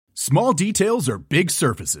Small details are big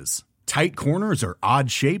surfaces. Tight corners are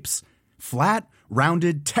odd shapes. Flat,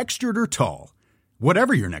 rounded, textured, or tall.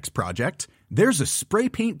 Whatever your next project, there's a spray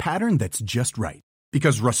paint pattern that's just right.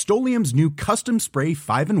 Because Rust-Oleum's new Custom Spray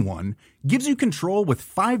 5-in-1 gives you control with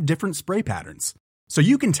 5 different spray patterns. So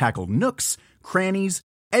you can tackle nooks, crannies,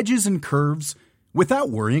 edges, and curves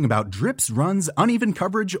without worrying about drips, runs, uneven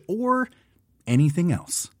coverage, or anything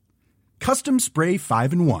else. Custom Spray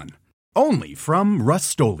 5-in-1. Only from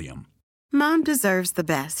Rust-Oleum. Mom deserves the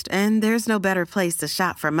best, and there's no better place to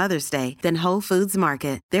shop for Mother's Day than Whole Foods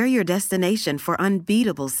Market. They're your destination for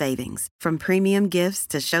unbeatable savings, from premium gifts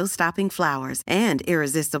to show-stopping flowers and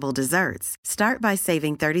irresistible desserts. Start by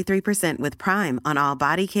saving 33% with Prime on all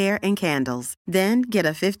body care and candles. Then get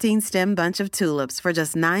a 15-stem bunch of tulips for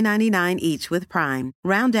just $9.99 each with Prime.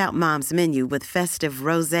 Round out Mom's menu with festive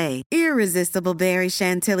rosé, irresistible berry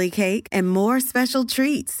chantilly cake, and more special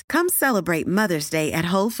treats. Come celebrate Mother's Day at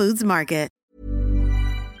Whole Foods Market.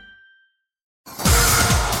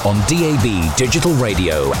 On DAB Digital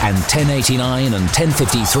Radio and 1089 and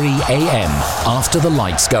 1053 AM after the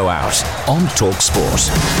lights go out on TalkSport.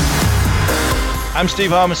 I'm Steve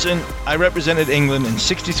Harmison. I represented England in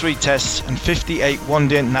 63 tests and 58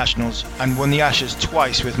 one-day internationals and won the Ashes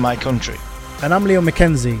twice with my country. And I'm Leo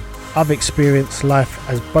McKenzie. I've experienced life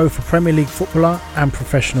as both a Premier League footballer and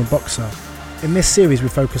professional boxer. In this series we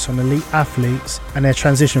focus on elite athletes and their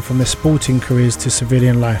transition from their sporting careers to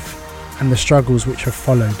civilian life, and the struggles which have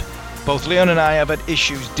followed. Both Leon and I have had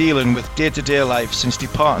issues dealing with day-to-day life since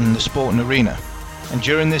departing the sporting arena. And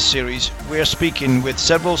during this series, we are speaking with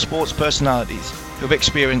several sports personalities who have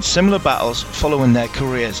experienced similar battles following their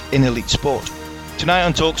careers in elite sport. Tonight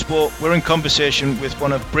on TalkSport, we're in conversation with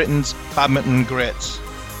one of Britain's badminton greats,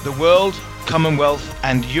 the world, Commonwealth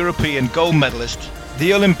and European gold medalist,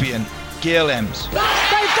 the Olympian, Gail Emms.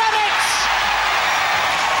 They've done it!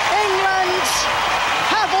 England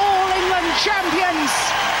have all England champions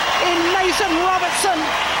in Nathan Robertson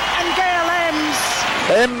and Gail Emms.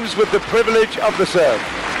 Emms with the privilege of the serve.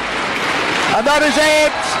 And that is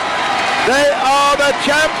it! They are the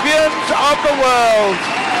champions of the world.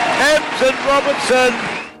 Emms and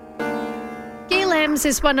Robertson. Gail Emms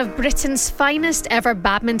is one of Britain's finest ever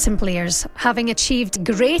badminton players, having achieved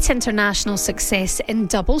great international success in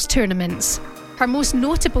doubles tournaments. Her most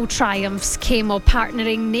notable triumphs came while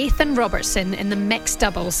partnering Nathan Robertson in the mixed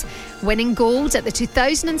doubles, winning gold at the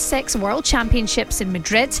 2006 World Championships in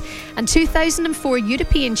Madrid and 2004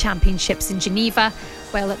 European Championships in Geneva,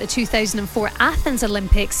 while at the 2004 Athens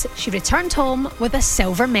Olympics she returned home with a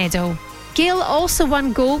silver medal. Gail also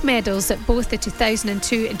won gold medals at both the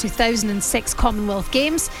 2002 and 2006 Commonwealth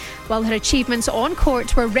Games, while her achievements on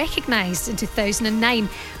court were recognised in 2009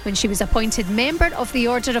 when she was appointed Member of the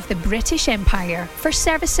Order of the British Empire for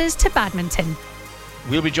services to badminton.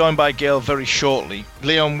 We'll be joined by Gail very shortly.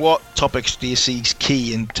 Leon, what topics do you see is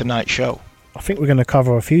key in tonight's show? I think we're going to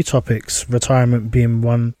cover a few topics, retirement being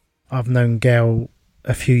one. I've known Gail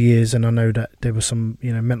a few years and I know that there were some,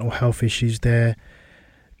 mental health issues there.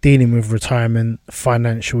 Dealing with retirement,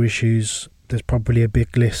 financial issues, there's probably a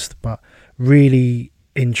big list, but really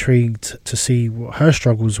intrigued to see what her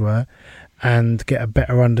struggles were and get a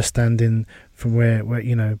better understanding from where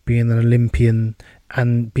being an Olympian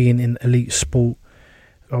and being in elite sport,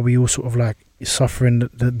 are we all sort of like suffering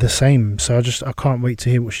the same? So I can't wait to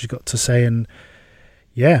hear what she's got to say, and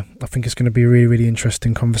yeah, I think it's going to be a really, really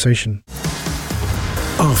interesting conversation.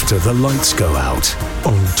 After the lights go out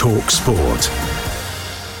on TalkSport.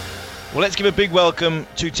 Well, let's give a big welcome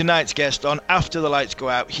to tonight's guest on After the Lights Go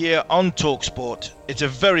Out here on TalkSport. It's a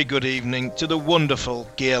very good evening to the wonderful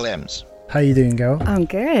Gail Emms. How you doing, Gail? I'm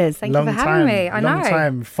good. Thank you for having me. I know. Long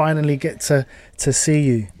time. Finally get to see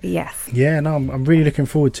you. Yes. Yeah, no, I'm really looking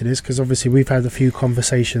forward to this because obviously we've had a few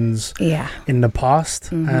conversations in the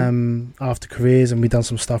past after careers, and we've done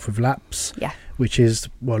some stuff with Laps. Yeah. Which is,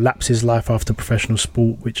 Laps is life after professional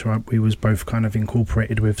sport, which we was both kind of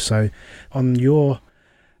incorporated with. So on your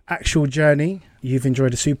actual journey, you've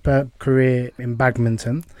enjoyed a superb career in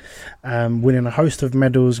badminton, winning a host of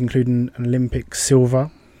medals including an Olympic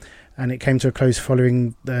silver, and it came to a close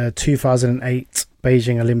following the 2008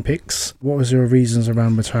 Beijing Olympics. What was your reasons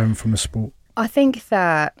around retiring from the sport? I think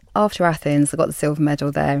that after Athens I got the silver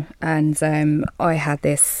medal there, and I had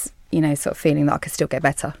this sort of feeling that I could still get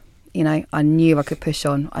better. I knew I could push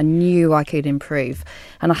on. I knew I could improve.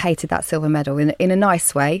 And I hated that silver medal. In a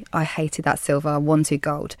nice way, I hated that silver. I wanted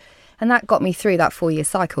gold. And that got me through that 4-year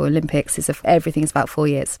cycle. Olympics everything's about 4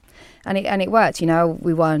 years. And it worked.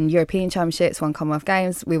 We won European Championships, won Commonwealth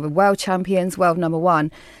Games. We were world champions, world number one.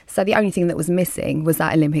 So the only thing that was missing was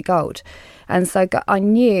that Olympic gold. And so I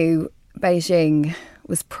knew Beijing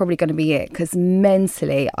was probably going to be it, because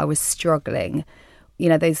mentally I was struggling. You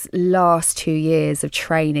know, those last 2 years of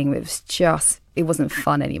training, it wasn't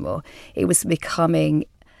fun anymore. It was becoming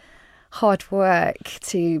hard work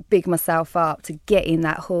to big myself up, to get in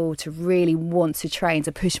that hall, to really want to train,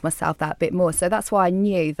 to push myself that bit more. So that's why I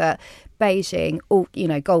knew that Beijing,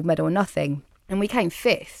 gold medal or nothing. And we came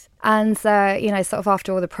 5th. And, sort of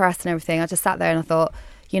after all the press and everything, I just sat there and I thought,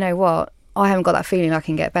 you know what? I haven't got that feeling I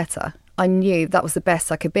can get better. I knew that was the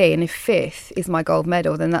best I could be. And if 5th is my gold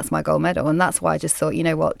medal, then that's my gold medal. And that's why I just thought, you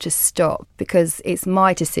know what, just stop, because it's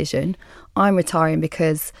my decision. I'm retiring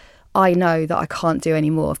because I know that I can't do any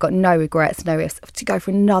more. I've got no regrets, no ifs. To go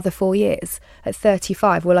for another 4 years at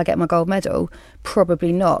 35, will I get my gold medal?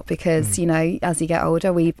 Probably not, because, as you get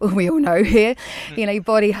older, we all know here, your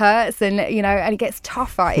body hurts and it gets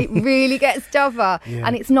tougher. It really gets tougher. Yeah.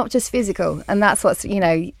 And it's not just physical. And that's what's,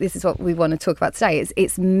 this is what we want to talk about today.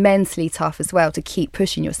 It's mentally tough as well to keep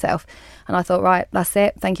pushing yourself. And I thought, right, that's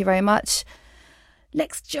it. Thank you very much.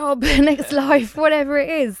 Next job, next life, whatever it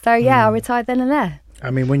is. So, I retired then and there. I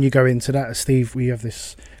mean, when you go into that, Steve, we have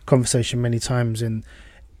this conversation many times, and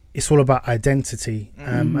it's all about identity.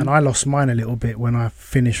 And I lost mine a little bit when I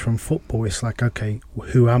finished from football. It's like, okay,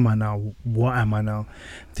 who am I now? What am I now?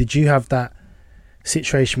 Did you have that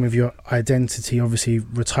situation with your identity, obviously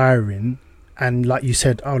retiring, and like you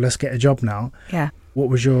said, oh, let's get a job now? Yeah. What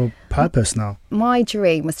was your purpose now? My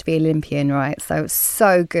dream was to be Olympian, right? So it was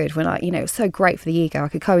so good when it was so great for the ego. I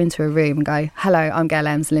could go into a room and go, hello, I'm Gail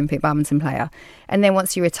Emms, Olympic badminton player. And then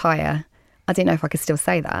once you retire, I didn't know if I could still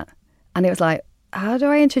say that. And it was like, how do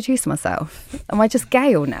I introduce myself? Am I just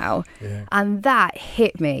Gail now? Yeah. And that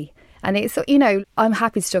hit me. And it's, I'm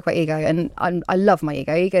happy to talk about ego, and I love my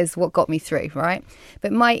ego. Ego is what got me through, right?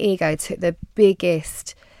 But my ego took the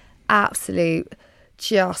biggest, absolute,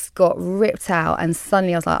 just got ripped out, and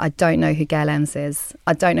suddenly I was like, I don't know who Gail Emms is.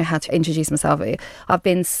 I don't know how to introduce myself. I've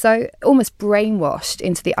been so almost brainwashed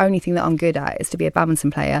into the only thing that I'm good at is to be a badminton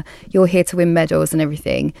player. You're here to win medals and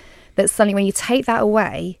everything. That suddenly when you take that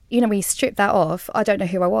away, when you strip that off, I don't know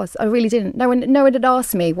who I was. I really didn't. No one had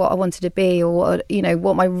asked me what I wanted to be, or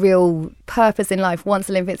what my real purpose in life once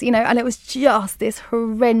Olympics, and it was just this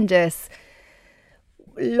horrendous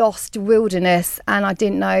lost wilderness, and I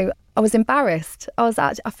didn't know. I was embarrassed. I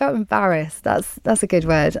felt embarrassed. That's a good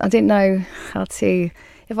word. I didn't know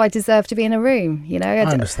if I deserved to be in a room. I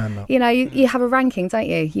understand that. You have a ranking, don't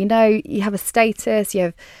you? You have a status.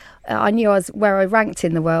 I knew I was where I ranked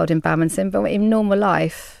in the world in badminton, but in normal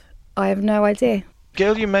life, I have no idea.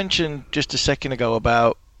 Gail, you mentioned just a second ago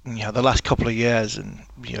about the last couple of years, and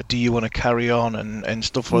do you want to carry on and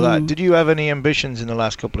stuff like that. Did you have any ambitions in the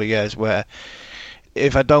last couple of years where,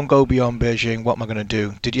 if I don't go beyond Beijing, what am I going to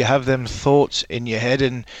do? Did you have them thoughts in your head?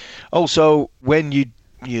 And also, when you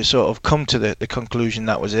sort of come to the conclusion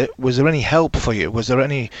that was it, was there any help for you? Was there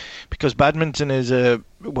any, because badminton is I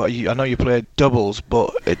know you play doubles,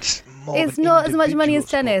 but it's not as much money as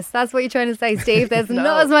tennis. That's what you're trying to say, Steve. There's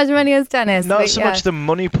not as much money as tennis. Not so much the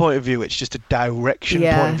money point of view, it's just a direction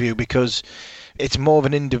point of view, because it's more of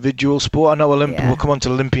an individual sport. I know we'll come on to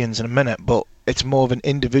Olympians in a minute, but it's more of an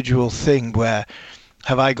individual thing where,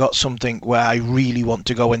 have I got something where I really want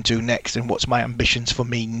to go into next, and what's my ambitions for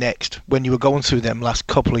me next, when you were going through them last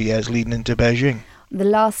couple of years leading into Beijing? The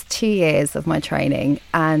last 2 years of my training,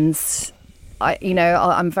 and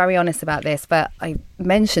I'm very honest about this, but I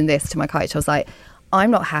mentioned this to my coach. I was like, I'm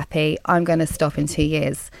not happy. I'm going to stop in 2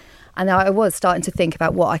 years. And I was starting to think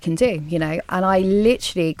about what I can do, and I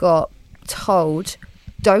literally got told,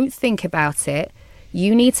 don't think about it.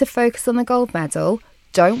 You need to focus on the gold medal.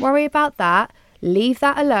 Don't worry about that. Leave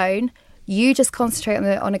that alone. You just concentrate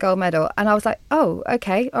on a gold medal. And I was like, oh,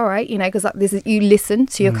 okay, all right, because you listen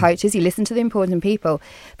to your coaches, you listen to the important people,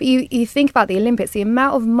 but you think about the Olympics, the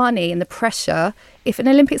amount of money and the pressure. If an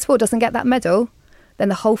Olympic sport doesn't get that medal, then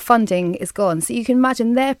the whole funding is gone. So you can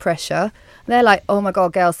imagine their pressure. They're like, oh my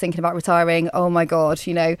God, Gail's thinking about retiring. Oh my God,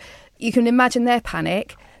 you can imagine their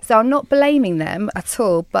panic. So I'm not blaming them at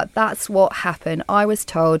all, but that's what happened. I was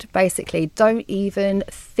told, basically, don't even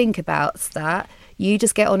think about that. You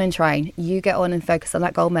just get on and train. You get on and focus on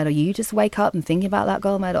that gold medal. You just wake up and think about that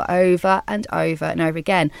gold medal over and over and over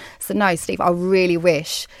again. So no, Steve, I really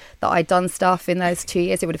wish that I'd done stuff in those 2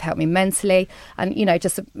 years. It would have helped me mentally and,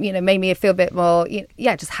 made me feel a bit more,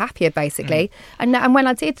 just happier, basically. And when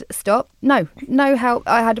I did stop, no help.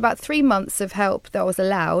 I had about 3 months of help that was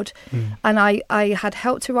allowed. And I had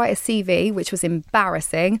help to write a CV, which was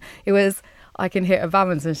embarrassing. I can hit a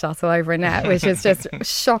badminton shuttle over a net, which is just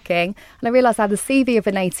shocking. And I realised I had the CV of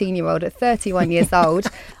an 18-year-old at 31 years old,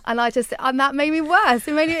 and that made me worse.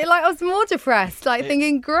 It made me I was more depressed,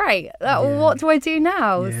 thinking, great, what do I do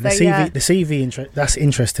now? Yeah, the CV, that's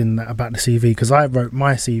interesting about the CV, because I wrote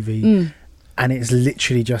my CV and it's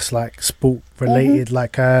literally just like sport related,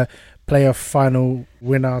 like a playoff final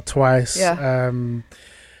winner twice. That's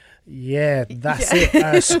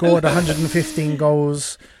it. Scored 115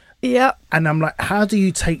 goals. Yeah. And I'm like, how do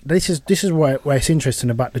you take this is where it's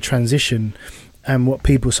interesting about the transition, and what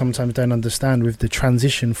people sometimes don't understand with the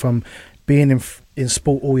transition from being in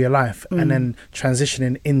sport all your life and then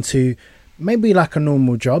transitioning into maybe like a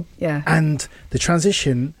normal job. Yeah. And the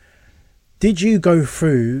transition, did you go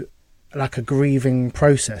through like a grieving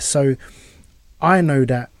process? So I know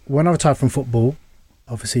that when I retired from football,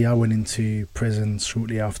 obviously I went into prison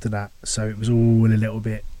shortly after that, so it was all a little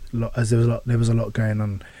bit, as there was a lot going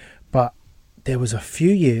on. But there was a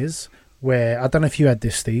few years where, I don't know if you had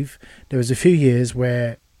this, Steve, there was a few years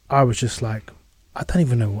where I was just like, I don't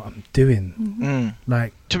even know what I'm doing.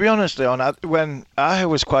 Like, to be honest, Leon, when I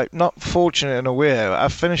was quite not fortunate in a way, I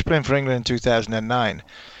finished playing for England in 2009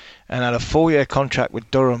 and had a 4-year contract with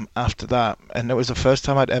Durham after that, and it was the first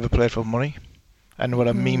time I'd ever played for money. And what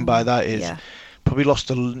I mean by that is probably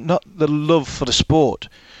lost not the love for the sport,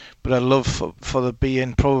 but a love for the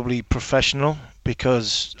being probably professional,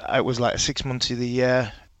 because it was like 6 months of the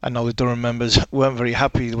year. I know the Durham members weren't very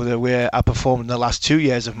happy with the way I performed in the last 2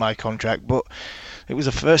 years of my contract, but it was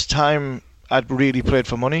the first time I'd really played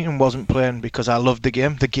for money and wasn't playing because I loved the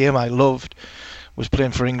game. The game I loved was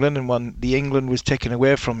playing for England, and when the England was taken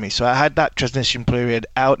away from me. So I had that transition period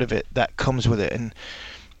out of it that comes with it, and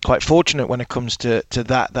quite fortunate when it comes to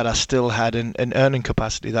that I still had an earning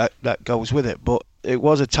capacity that goes with it. But it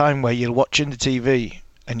was a time where you're watching the TV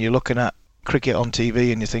and you're looking at cricket on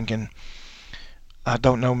TV and you're thinking, I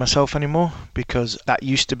don't know myself anymore, because that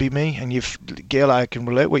used to be me. And Gail, I can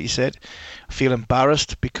relate what you said. I feel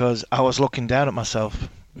embarrassed because I was looking down at myself,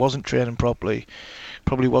 wasn't training properly,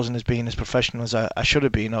 probably wasn't being as professional as I should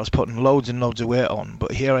have been. I was putting loads and loads of weight on,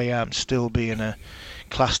 but here I am still being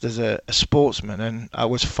classed as a sportsman, and I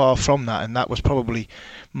was far from that, and that was probably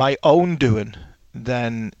my own doing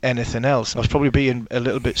than anything else. I was probably being a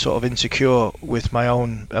little bit sort of insecure with my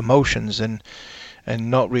own emotions and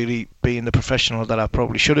not really being the professional that I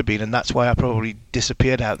probably should have been, and that's why I probably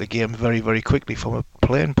disappeared out of the game very, very quickly from a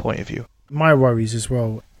playing point of view. My worries as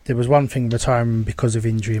well, there was one thing, retiring because of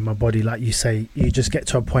injury in my body, like you say, you just get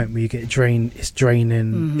to a point where you get drained, it's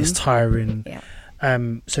draining, it's tiring.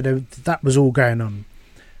 So that was all going on.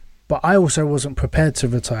 But I also wasn't prepared to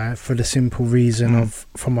retire for the simple reason of,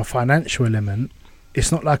 from a financial element,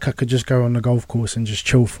 it's not like I could just go on the golf course and just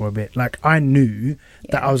chill for a bit. Like, I knew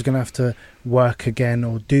that I was going to have to work again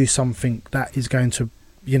or do something that is going to,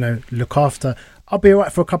 look after. I'll be all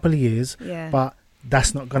right for a couple of years, but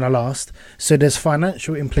that's not going to last. So there's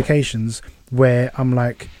financial implications where I'm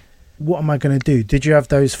like, what am I going to do? Did you have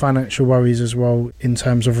those financial worries as well in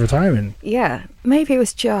terms of retiring? Yeah, maybe it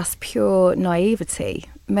was just pure naivety.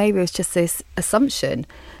 Maybe it was just this assumption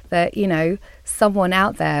that, someone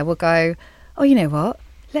out there will go, oh, you know what,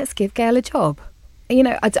 let's give Gail a job.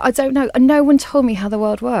 I don't know. No one told me how the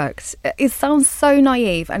world works. It sounds so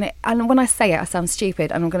naive, and when I say it, I sound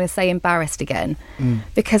stupid, and I'm going to say embarrassed again,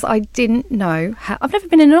 because I didn't know how. I've never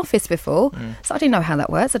been in an office before, so I didn't know how that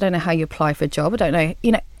works. I don't know how you apply for a job. I don't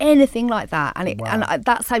know, anything like that, and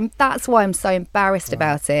that's why I'm so embarrassed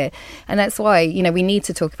about it, and that's why we need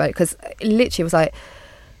to talk about it, because literally it was like,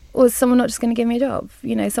 was someone not just going to give me a job?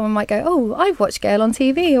 Someone might go, oh, I've watched Gail on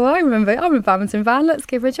TV, or I'm a badminton fan, let's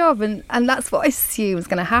give her a job. And that's what I assumed was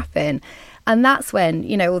going to happen. And that's when,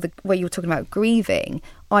 where you were talking about grieving,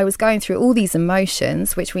 I was going through all these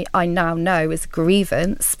emotions, which I now know is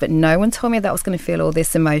grievance, but no one told me that I was going to feel all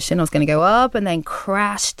this emotion. I was going to go up and then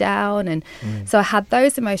crash down. And so I had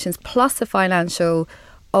those emotions plus the financial,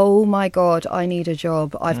 oh my God, I need a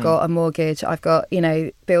job. I've got a mortgage. I've got,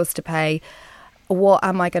 bills to pay. What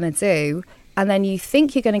am I going to do? And then you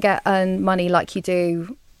think you're going to get money like you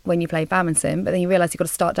do when you play badminton, but then you realise you've got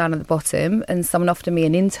to start down at the bottom. And someone offered me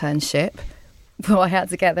an internship, but I had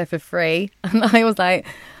to get there for free. And I was like,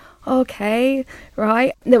 okay,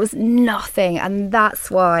 right. There was nothing. And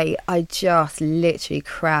that's why I just literally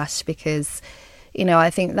crashed, because, I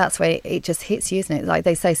think that's where it just hits you, isn't it? Like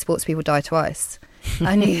they say, sports people die twice.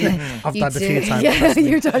 And I've done a few times. Yeah,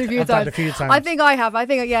 you've done a few times. Done a few times. I think I have.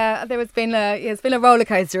 It's been a roller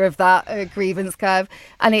coaster of that grievance curve,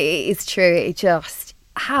 and it is true. It just,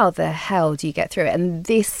 how the hell do you get through it? And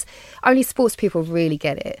this, only sports people really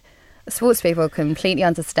get it. Sports people completely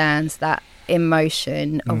understand that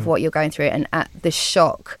emotion of what you're going through and at the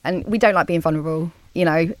shock. And we don't like being vulnerable. You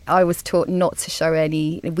know, I was taught not to show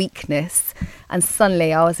any weakness. And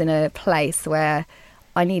suddenly I was in a place where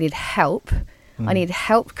I needed help. I needed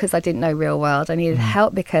help because I didn't know real world. I needed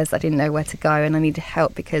help because I didn't know where to go. And I needed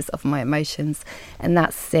help because of my emotions. And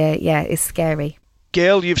that's, it's scary.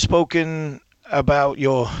 Gail, you've spoken about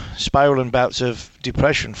your spiralling bouts of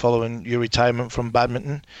depression following your retirement from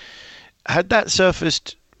badminton. Had that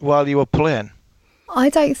surfaced while you were playing? I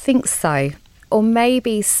don't think so. Or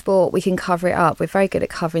maybe sport, we can cover it up. We're very good at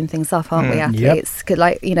covering things up, aren't we, athletes? Yep. 'Cause,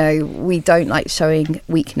 like, you know, we don't like showing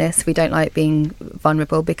weakness. We don't like being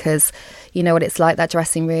vulnerable because you know what it's like, that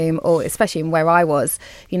dressing room, or especially where I was.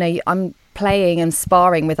 You know, I'm playing and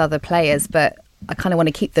sparring with other players, but I kind of want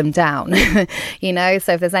to keep them down, you know?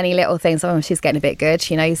 So if there's any little things, oh, she's getting a bit good,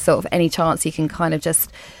 you know, sort of any chance you can kind of just...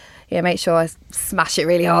 make sure I smash it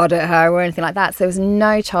really hard at her or anything like that. So there was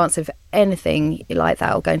no chance of anything like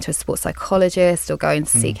that, or going to a sports psychologist or going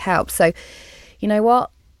to seek help. So, you know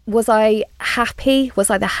what? Was I happy? Was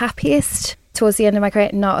I the happiest towards the end of my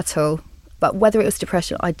career? Not at all. But whether it was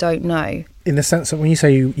depression, I don't know. In the sense that when you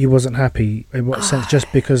say you wasn't happy, in what sense?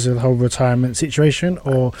 Just because of the whole retirement situation,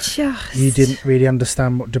 or you didn't really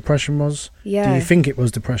understand what depression was? Yeah. Do you think it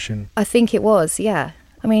was depression? I think it was, yeah.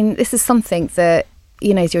 I mean, this is something that,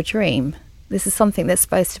 you know, is your dream. This is something that's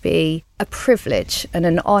supposed to be a privilege and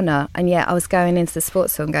an honour. And yet I was going into the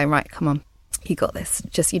sports hall and going, right, come on, you got this.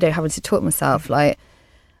 Just, you know, having to talk to myself. Like,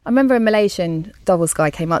 I remember a Malaysian doubles guy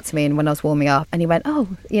came up to me and when I was warming up and he went, oh,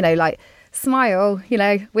 you know, like, smile, you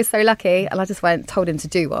know, we're so lucky. And I just told him to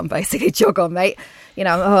do one, basically, jog on, mate. You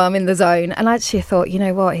know, I'm in the zone. And I actually thought, you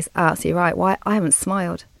know what, he's absolutely right. Why? I haven't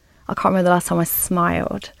smiled. I can't remember the last time I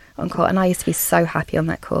smiled on court. And I used to be so happy on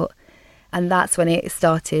that court. And that's when it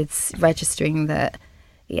started registering that,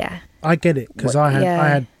 I get it, because I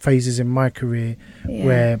had phases in my career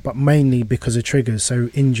where, but mainly because of triggers, so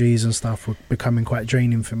injuries and stuff were becoming quite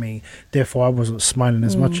draining for me. Therefore, I wasn't smiling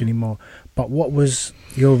as much anymore. But what was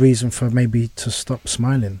your reason for maybe to stop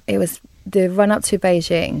smiling? It was the run up to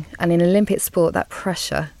Beijing, and in Olympic sport, that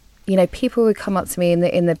pressure. You know, people would come up to me in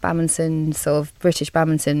the badminton, sort of British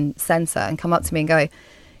badminton centre, and come up to me and go,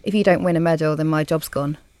 if you don't win a medal, then my job's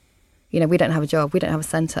gone. You know, we don't have a job, we don't have a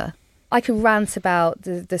centre. I could rant about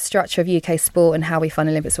the structure of UK sport and how we fund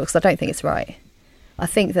Olympic sport, because I don't think it's right. I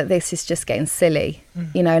think that this is just getting silly.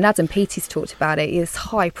 You know, and Adam Peaty's talked about it. It's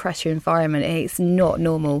high pressure environment. It's not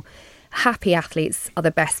normal. Happy athletes are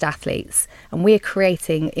the best athletes. And we're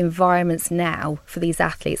creating environments now for these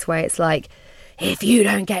athletes where it's like, if you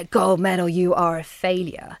don't get gold medal, you are a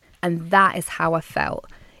failure. And that is how I felt.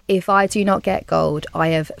 If I do not get gold, I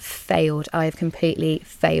have failed. I have completely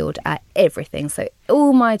failed at everything. So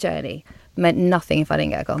all my journey meant nothing if I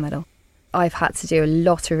didn't get a gold medal. I've had to do a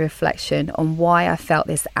lot of reflection on why I felt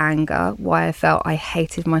this anger, why I felt I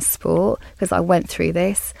hated my sport, because I went through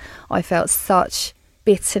this. I felt such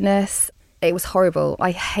bitterness. It was horrible.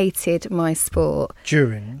 I hated my sport.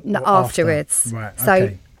 During? No, afterwards. Right, so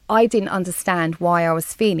okay. I didn't understand why I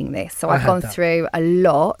was feeling this. So I've gone through a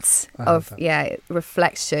lot of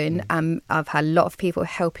reflection, and I've had a lot of people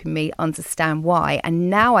helping me understand why. And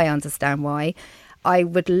now I understand why. I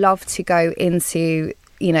would love to go into,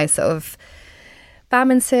 you know, sort of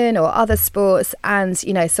badminton or other sports and,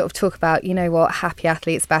 you know, sort of talk about, you know what, happy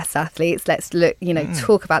athletes, best athletes. Let's look, you know,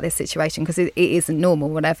 talk about this situation, because it isn't normal,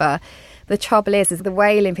 whatever. The trouble is the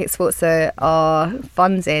way Olympic sports are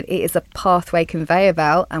funded, it is a pathway conveyor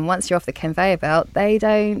belt. And once you're off the conveyor belt, they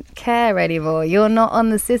don't care anymore. You're not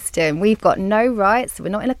on the system. We've got no rights. We're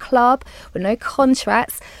not in a club. We're no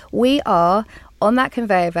contracts. We are on that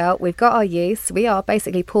conveyor belt. We've got our use. We are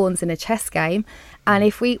basically pawns in a chess game.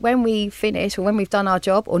 And when we finish, or when we've done our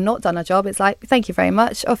job or not done our job, it's like, thank you very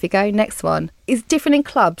much, off you go, next one. It's different in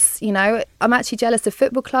clubs, you know. I'm actually jealous of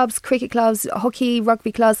football clubs, cricket clubs, hockey,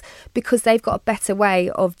 rugby clubs, because they've got a better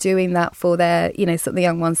way of doing that for their, you know, sort of the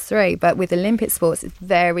young ones through. But with Olympic sports, it's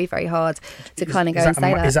very, very hard to kind of go and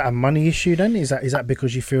say that. Is that a money issue then? Is that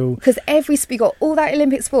because you feel... Because you've got all that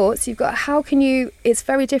Olympic sports, you've got, it's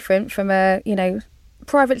very different from a, you know,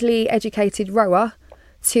 privately educated rower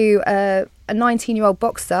to a 19-year-old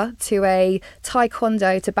boxer, to a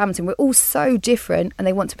taekwondo, to badminton. We're all so different, and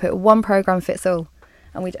they want to put one program fits all,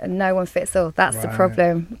 and no one fits all. That's the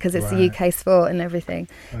problem, because it's the UK sport and everything.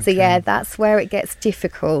 Okay. So yeah, that's where it gets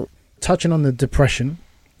difficult. Touching on the depression,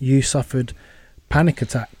 you suffered panic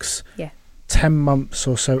attacks 10 months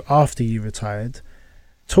or so after you retired.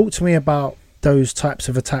 Talk to me about those types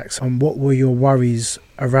of attacks and what were your worries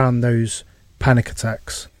around those panic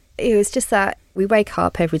attacks? It was just that we wake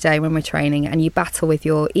up every day when we're training and you battle with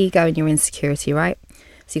your ego and your insecurity, right?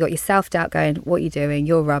 So you got your self-doubt going, what are you doing?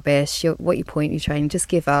 You're rubbish. What you point, you're training, just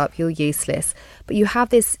give up. You're useless. But you have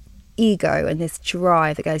this ego and this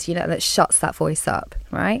drive that goes, that shuts that voice up,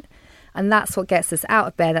 right? And that's what gets us out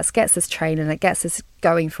of bed. That gets us training. That gets us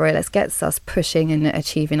going for it. That gets us pushing and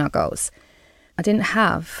achieving our goals. I didn't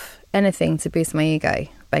have anything to boost my ego,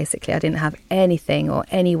 basically. I didn't have anything or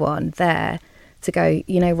anyone there to go,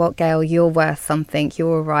 you know what, Gail, you're worth something.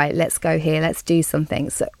 You're all right. Let's go here. Let's do something.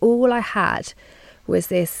 So all I had was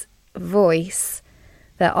this voice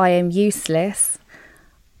that I am useless,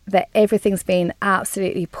 that everything's been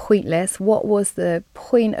absolutely pointless. What was the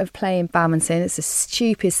point of playing badminton? It's a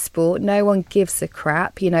stupid sport. No one gives a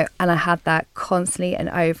crap, and I had that constantly and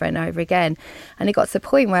over again. And it got to the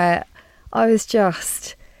point where I was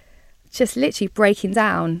just literally breaking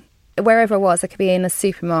down. Wherever I was, I could be in a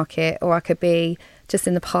supermarket or I could be just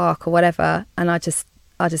in the park or whatever, and I just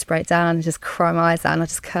break down and just cry my eyes out and I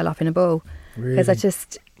just curl up in a ball. Because I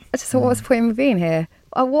just thought, what's the point of me being here?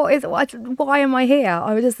 Why am I here?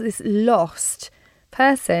 I was just this lost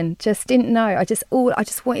person, just didn't know. I just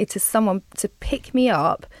wanted someone to pick me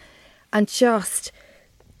up and just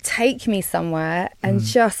take me somewhere and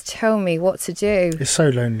just tell me what to do. It's so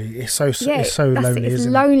lonely. It's so lonely,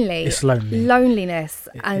 isn't lonely. It? It's lonely. Loneliness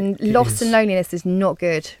and lost and loneliness is not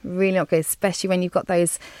good. Really not good, especially when you've got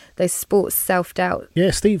those sports self-doubt. Yeah,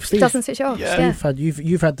 Steve doesn't switch off. Yeah.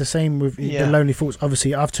 You've had the same with the lonely thoughts.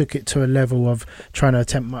 Obviously, I've took it to a level of trying to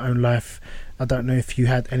attempt my own life. I don't know if you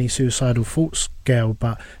had any suicidal thoughts, Gail,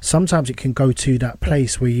 but sometimes it can go to that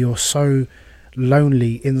place where you're so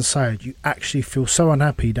lonely inside, you actually feel so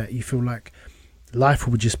unhappy that you feel like life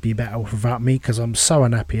would just be better without me because I'm so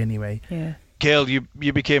unhappy anyway. Yeah. Gail, you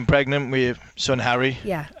became pregnant with your son Harry.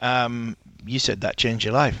 Yeah. You said that changed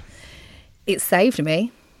your life. It saved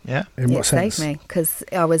me. Yeah. In what sense? It saved me because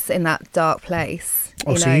I was in that dark place.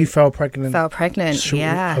 So you fell pregnant? Fell pregnant, sure.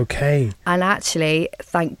 Yeah. Okay. And actually,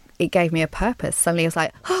 it gave me a purpose. Suddenly I was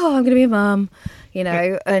like, I'm going to be a mum.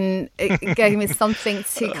 And it gave me something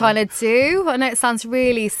to kind of do. I know it sounds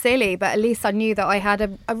really silly, but at least I knew that I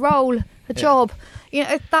had a role, a job.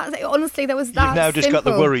 Honestly, that was that You've now just got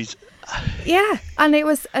the worries. Yeah, and it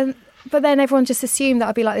was, but then everyone just assumed that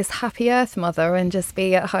I'd be like this happy earth mother and just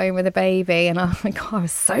be at home with a baby. And I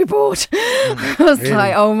was so bored. I was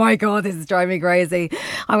like, oh my God, this is driving me crazy.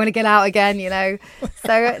 I want to get out again,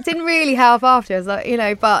 So it didn't really help after. I was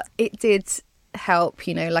like, but it did help,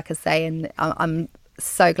 like I say, and I'm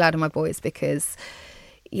so glad of my boys because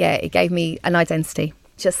it gave me an identity,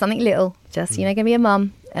 just something little, just give me a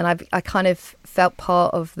mum, and I kind of felt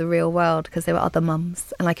part of the real world because there were other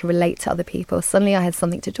mums and I could relate to other people. Suddenly I had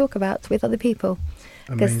something to talk about with other people.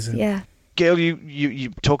 Amazing. Gail, you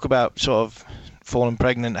talk about sort of falling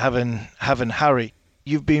pregnant, having Harry.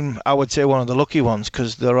 You've been, I would say, one of the lucky ones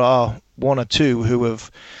because there are one or two who have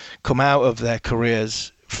come out of their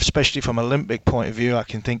careers, especially from Olympic point of view. I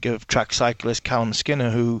can think of track cyclist Callum Skinner,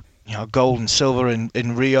 who gold and silver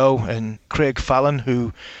in Rio, and Craig Fallon,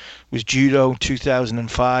 who was judo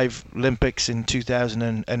 2005, Olympics in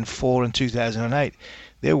 2004 and 2008.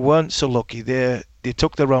 They weren't so lucky. They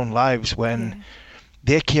took their own lives when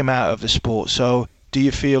they came out of the sport. So do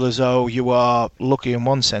you feel as though you are lucky in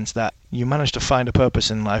one sense that you managed to find a purpose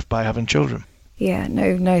in life by having children? Yeah,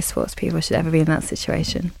 no sports people should ever be in that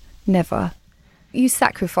situation. Never. You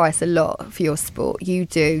sacrifice a lot for your sport. You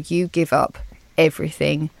do. You give up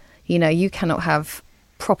everything. You cannot have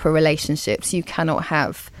proper relationships. You cannot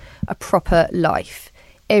have a proper life.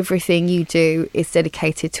 Everything you do is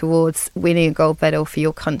dedicated towards winning a gold medal for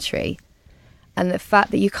your country. And the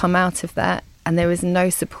fact that you come out of that and there is no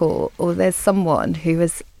support, or there's someone who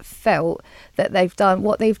has felt that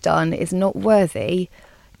what they've done is not worthy,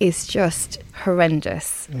 is just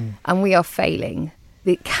horrendous. And we are failing.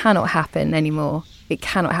 It cannot happen anymore. It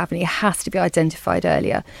cannot happen. It has to be identified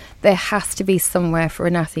earlier. There has to be somewhere for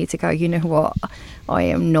an athlete to go, you know what, I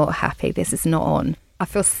am not happy. This is not on. I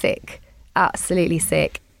feel sick, absolutely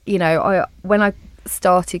sick. When I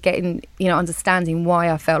started getting, understanding why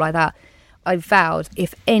I felt like that, I vowed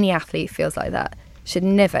if any athlete feels like that, should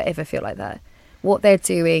never, ever feel like that. What they're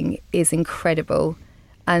doing is incredible.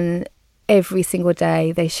 And every single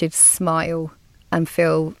day they should smile and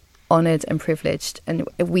feel honoured and privileged, and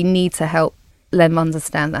we need to help them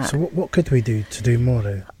understand that. So what could we do to do more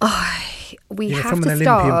though? We have from to an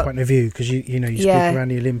Olympian point of view, because you speak around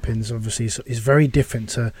the Olympians, obviously it's very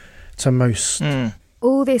different to most.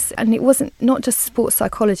 All this, and it wasn't not just sports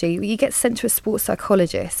psychology. You get sent to a sports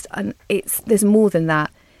psychologist, and there's more than that.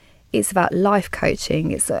 It's about life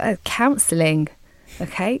coaching. It's counselling.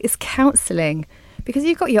 Okay, it's counselling because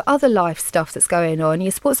you've got your other life stuff that's going on.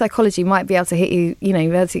 Your sports psychology might be able to hit you, be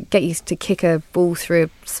able to get you to kick a ball through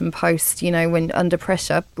some post, when under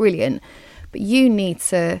pressure. Brilliant. But you need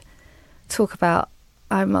to talk about,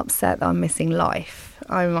 I'm upset that I'm missing life.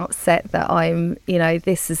 I'm upset that I'm,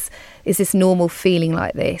 is this normal feeling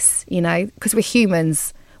like this, because we're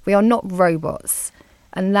humans. We are not robots.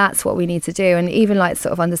 And that's what we need to do. And even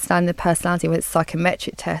sort of understand the personality with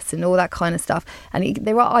psychometric tests and all that kind of stuff. And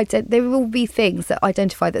there will be things that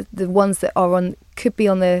identify that the ones that are could be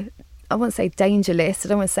on the, I won't say danger list, I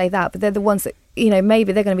don't want to say that, but they're the ones that,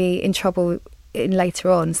 maybe they're going to be in trouble later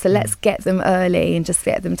on. So let's get them early and just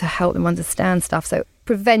get them to help them understand stuff. So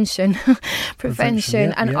prevention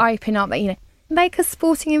and open up, make a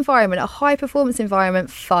sporting environment, a high performance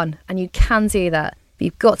environment fun. And you can do that.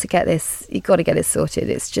 You've got to get this sorted.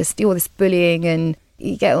 It's just all this bullying and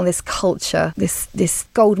you get all this culture, this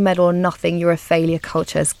gold medal or nothing, you're a failure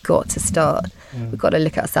culture has got to start. We've got to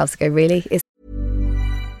look at ourselves and go, really?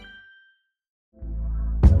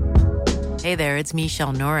 Hey there, it's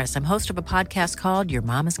Michelle Norris. I'm host of a podcast called Your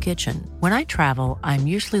Mama's Kitchen. When I travel, I'm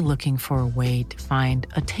usually looking for a way to find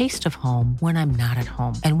a taste of home when I'm not at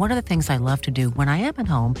home. And one of the things I love to do when I am at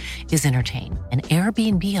home is entertain. And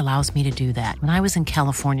Airbnb allows me to do that. When I was in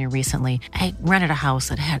California recently, I rented a house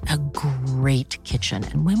that had a great kitchen.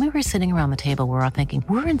 And when we were sitting around the table, we were all thinking,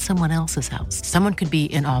 we're in someone else's house. Someone could be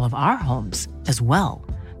in all of our homes as well.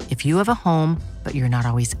 If you have a home, but you're not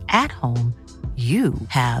always at home, you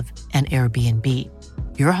have an Airbnb.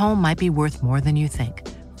 Your home might be worth more than you think.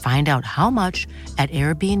 Find out how much at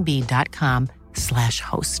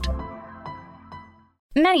airbnb.com/host.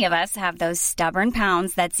 Many of us have those stubborn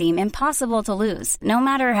pounds that seem impossible to lose, no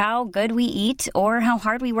matter how good we eat or how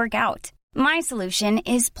hard we work out. My solution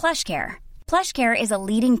is PlushCare. PlushCare is a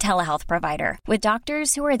leading telehealth provider with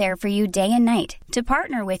doctors who are there for you day and night to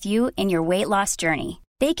partner with you in your weight loss journey.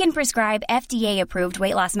 They can prescribe FDA-approved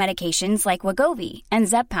weight loss medications like Wegovy and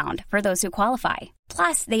Zepbound for those who qualify.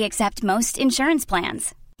 Plus, they accept most insurance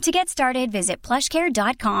plans. To get started, visit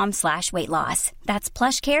plushcare.com/weightloss. That's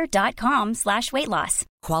plushcare.com/weightloss.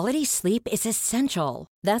 Quality sleep is essential.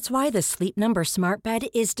 That's why the Sleep Number Smart Bed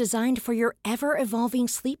is designed for your ever-evolving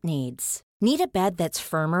sleep needs. Need a bed that's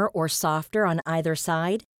firmer or softer on either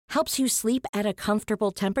side? Helps you sleep at a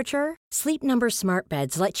comfortable temperature? Sleep Number Smart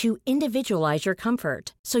Beds let you individualize your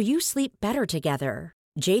comfort, so you sleep better together.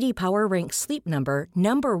 J.D. Power ranks Sleep Number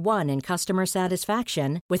number 1 in customer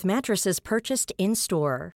satisfaction with mattresses purchased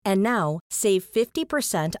in-store. And now, save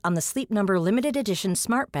 50% on the Sleep Number Limited Edition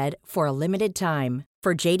Smart Bed for a limited time.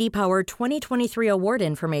 For J.D. Power 2023 award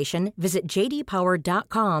information, visit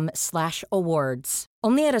jdpower.com/awards.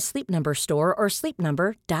 Only at a Sleep Number store or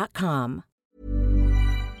sleepnumber.com.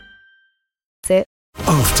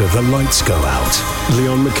 After the lights go out,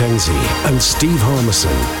 Leon Mackenzie and Steve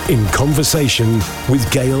Harmison in conversation with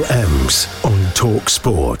Gail Emms on Talk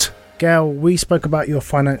Sport. Gail, we spoke about your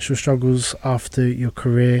financial struggles after your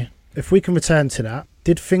career. If we can return to that,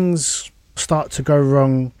 did things start to go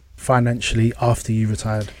wrong financially after you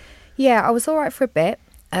retired? Yeah, I was all right for a bit.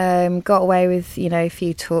 Got away with, a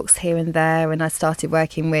few talks here and there, and I started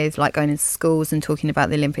working with going into schools and talking about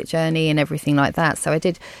the Olympic journey and everything like that. So I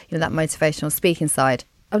did, that motivational speaking side.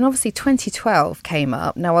 And obviously 2012 came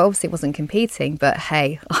up. Now, I obviously wasn't competing, but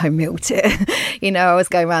hey, I milked it. I was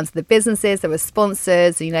going around to the businesses, there were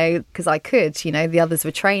sponsors, because I could, the others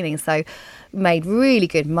were training. So made really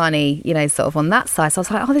good money, sort of on that side. So I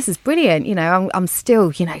was like, oh, this is brilliant. I'm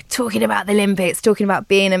still, talking about the Olympics, talking about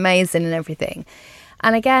being amazing and everything.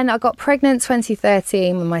 And again, I got pregnant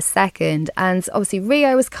 2013 with my second, and obviously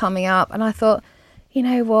Rio was coming up, and I thought, you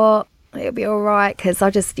know what, it'll be all right because I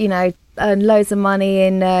just, earned loads of money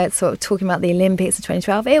in sort of talking about the Olympics in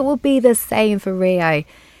 2012. It will be the same for Rio.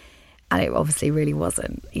 And it obviously really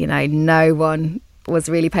wasn't. No one was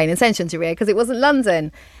really paying attention to Rio because it wasn't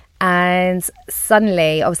London. And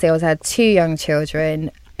suddenly, obviously, I had 2 young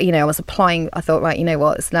children. I was applying. I thought, right,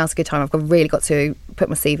 now's a good time. I've really got to put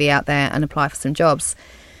my CV out there and apply for some jobs.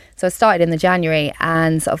 So I started in the January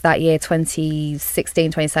and of that year,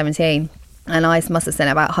 2016, 2017, and I must have sent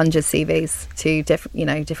about 100 CVs to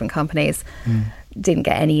different companies. Didn't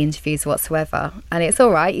get any interviews whatsoever. And it's all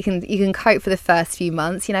right. You can cope for the first few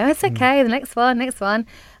months. It's okay. The next one.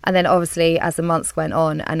 And then obviously, as the months went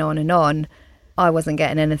on and on and on, I wasn't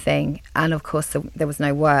getting anything. And of course, there was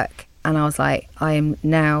no work. And I was like, I am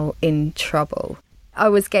now in trouble. I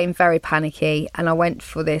was getting very panicky, and I went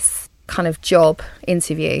for this kind of job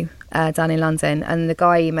interview down in London, and the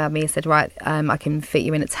guy emailed me and said, right, I can fit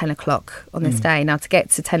you in at 10 o'clock on this day. Now, to get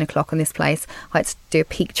to 10 o'clock on this place, I had to do a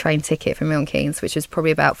peak train ticket from Milton Keynes, which was probably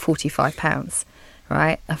about £45,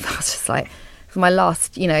 right? I was just like, For my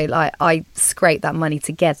last, I scraped that money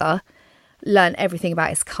together, learned everything about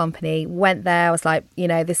his company, went there. I was like,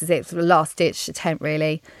 this is it, for the last ditch attempt,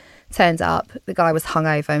 really. Turned up, the guy was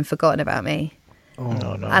hungover and forgotten about me. Oh,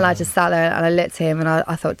 no. And I just sat there and I looked at him and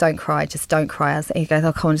I thought, don't cry, just don't cry. He goes,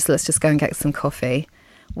 oh, come on, let's just go and get some coffee.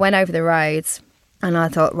 Went over the road and I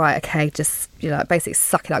thought, right, okay, just, basically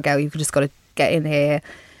suck it up, Gail. You've just got to get in here.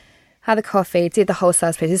 Had the coffee, did the whole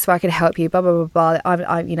sales pitch. This is where I can help you, blah, blah, blah, blah.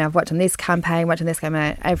 I've worked on this campaign,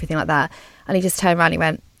 everything like that. And he just turned around and he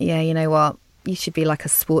went, yeah, you know what? You should be like a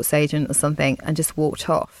sports agent or something, and just walked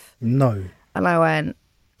off. No. And I went,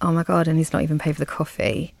 oh my God, and he's not even paid for the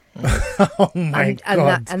coffee. Oh my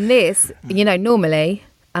God. And this, normally,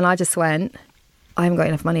 and I just went, I haven't got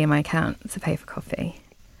enough money in my account to pay for coffee.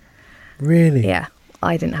 Really? Yeah,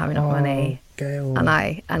 I didn't have enough money. Gail. And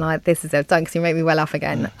I this is it, don't, because you make me well off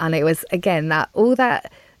again. And it was, again, all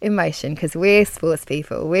that emotion, because we're sports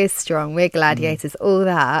people, we're strong, we're gladiators, all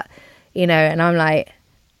that, and I'm like,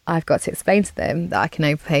 I've got to explain to them that I can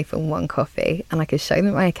only pay for one coffee, and I can show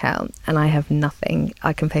them my account, and I have nothing.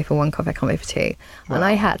 I can pay for one coffee, I can't pay for two. Wow. And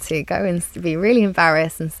I had to go and be really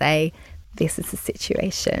embarrassed and say, this is the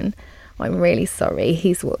situation. I'm really sorry.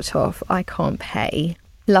 He's walked off. I can't pay.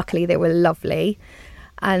 Luckily, they were lovely.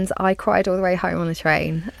 And I cried all the way home on the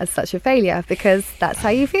train as such a failure, because that's how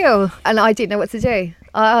you feel. And I didn't know what to do.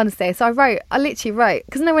 Honestly, so I literally wrote,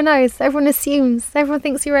 because no one knows, everyone assumes, everyone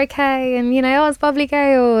thinks you're okay, and oh, it's bubbly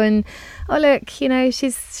Gail, and oh look,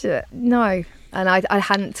 she's no. And I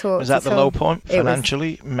hadn't talked. Was that the low point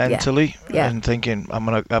financially, mentally, and thinking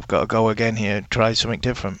I've got to go again here, try something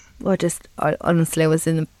different? Well, I honestly was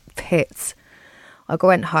in the pits. I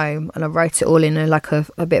went home and I wrote it all in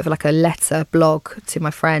a bit of like a letter blog to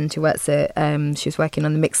my friend who works at she was working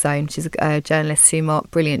on the Mix Zone. She's a journalist,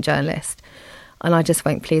 Sumart, brilliant journalist. And I just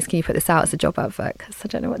went, please, can you put this out as a job advert? Because I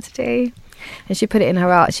don't know what to do. And she put it in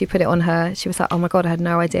her art. She put it on her. She was like, oh my God, I had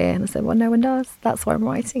no idea. And I said, well, no one does. That's why I'm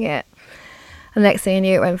writing it. And the next thing I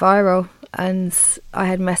knew, it went viral. And I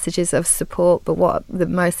had messages of support. But what the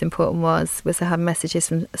most important was I had messages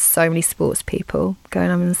from so many sports people going,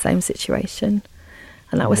 I'm in the same situation.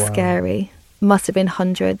 And that was scary. Must have been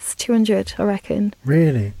hundreds, 200, I reckon.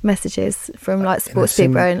 Really? Messages from sports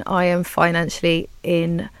people, and I am financially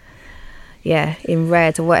in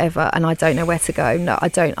red or whatever, and I don't know where to go. No, I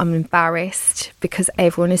don't. I'm embarrassed because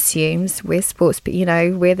everyone assumes we're sports, but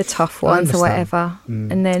we're the tough ones or whatever.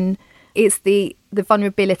 And then it's the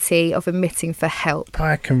vulnerability of admitting for help.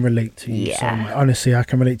 I can relate to you so much. Honestly, I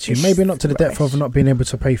can relate to you. Maybe not to the depth of not being able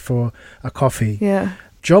to pay for a coffee. Yeah.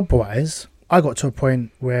 Job-wise, I got to a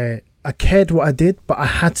point where I cared what I did, but I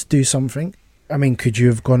had to do something. I mean, could you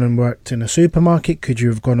have gone and worked in a supermarket? Could you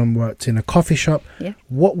have gone and worked in a coffee shop? Yeah.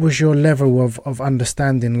 What was your level of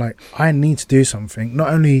understanding? Like, I need to do something, not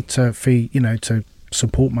only to feed, to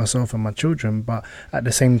support myself and my children, but at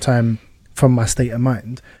the same time, from my state of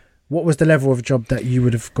mind. What was the level of job that you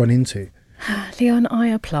would have gone into? Leon, I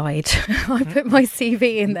applied. I put my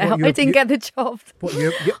CV in there. I didn't get the job.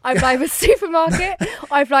 I applied for supermarket.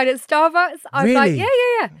 I applied at Starbucks. I applied,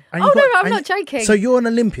 yeah. I'm not joking. So you're an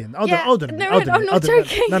Olympian. Hold on. No, I'm not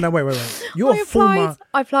joking. No, wait. You're a former.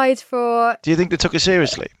 I applied for. Do you think they took it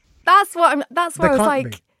seriously? That's where I was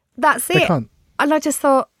like, that's it. They can't. And I just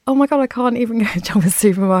thought, oh my God, I can't even get a job in a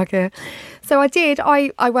supermarket. So I did.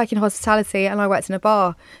 I work in hospitality and I worked in a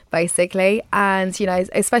bar, basically. And,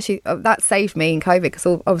 especially that saved me in COVID because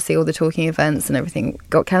obviously all the talking events and everything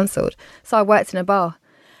got cancelled. So I worked in a bar,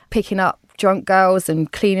 picking up drunk girls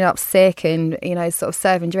and cleaning up sick and, sort of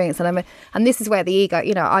serving drinks. And this is where the ego,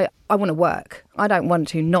 I want to work. I don't want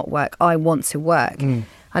to not work. I want to work. And,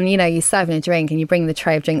 you're serving a drink and you bring the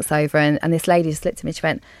tray of drinks over and this lady just looked at me, she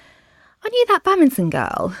went, I knew that badminton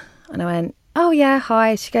girl. And I went, oh yeah,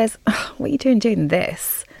 hi. She goes, oh, what are you doing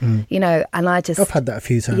this? And I just... I've had that a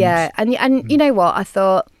few times. Yeah, and you know what? I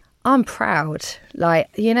thought, I'm proud. Like,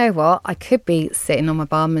 you know what? I could be sitting on my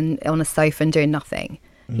bum and on a sofa and doing nothing,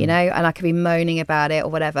 and I could be moaning about it or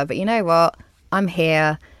whatever. But you know what? I'm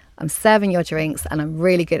here. I'm serving your drinks and I'm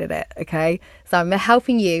really good at it, okay? So I'm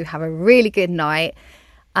helping you have a really good night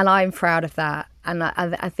and I'm proud of that. And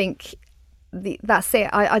I think... that's it.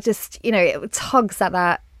 I just, it tugs at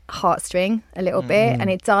that heartstring a little bit, and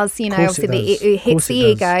it does, obviously it hits the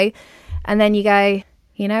ego, and then you go,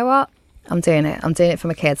 you know what? I'm doing it. I'm doing it for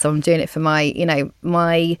my kids. So I'm doing it for my,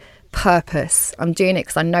 my purpose. I'm doing it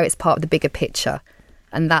because I know it's part of the bigger picture,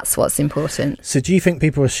 and that's what's important. So do you think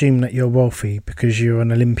people assume that you're wealthy because you're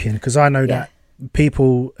an Olympian? Because I know that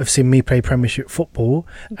people have seen me play Premiership football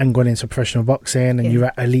and gone into professional boxing, and you're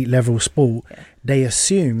at elite level sport. They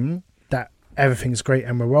assume everything's great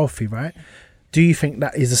and we're wealthy, right? Do you think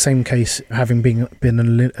that is the same case having been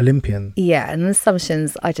an Olympian? Yeah, and the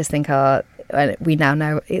assumptions I just think are, we now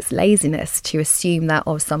know it's laziness to assume that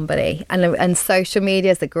of somebody. And social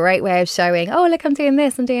media is a great way of showing, oh, look, I'm doing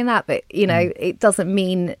this, I'm doing that. But, you know, it doesn't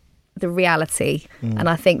mean the reality. And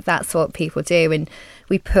I think that's what people do. And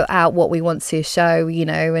we put out what we want to show, you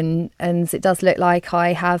know, and it does look like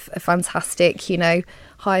I have a fantastic, you know,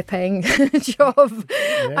 high-paying job.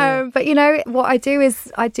 Yeah. But, you know, what I do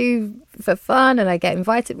is I do for fun and I get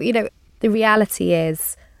invited. You know, the reality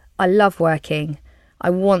is I love working. I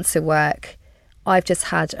want to work. I've just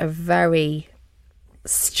had a very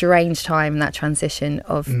strange time in that transition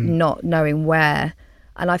of not knowing where.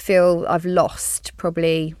 And I feel I've lost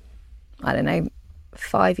probably, I don't know,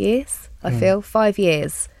 5 years. I feel 5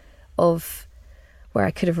 years of where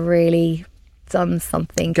I could have really done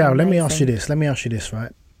something. Gail, let me ask you this,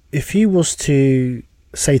 right? If you was to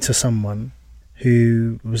say to someone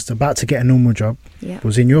who was about to get a normal job,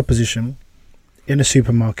 was in your position, in a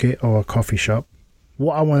supermarket or a coffee shop,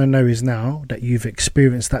 what I want to know is, now that you've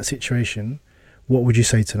experienced that situation, what would you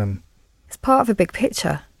say to them? It's part of a big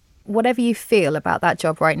picture. Whatever you feel about that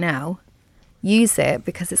job right now, use it,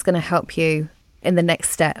 because it's going to help you in the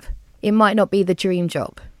next step. It might not be the dream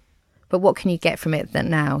job, but what can you get from it then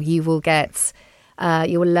now? You will get,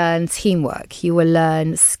 you will learn teamwork, you will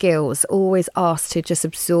learn skills, always ask to just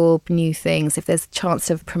absorb new things. If there's a chance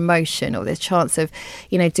of promotion or there's a chance of,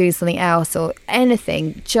 you know, doing something else or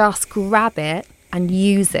anything, just grab it and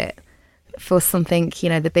use it for something, you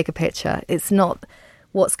know, the bigger picture. It's not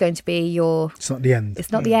what's going to be your... It's not the end.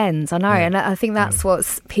 It's not the end, I know. Yeah. And I think that's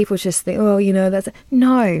what people just think, oh, you know, that's...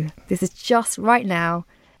 No, this is just right now,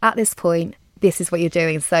 at this point, this is what you're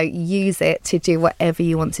doing. So use it to do whatever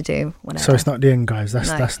you want to do. Whenever. So it's not the end, guys. That's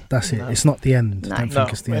it. No. It's not the end. No. I don't think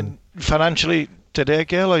it's the end. Financially today,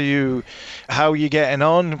 Gail, how are you getting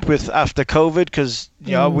on with after COVID? Because,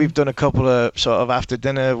 you know, we've done a couple of sort of after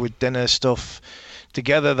dinner stuff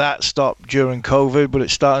together. That stopped during COVID, but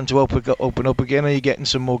it's starting to open up again. Are you getting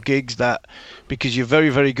some more gigs that, because you're very,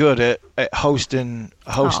 very good at hosting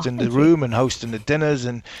the room and hosting the dinners,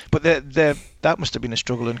 but that must have been a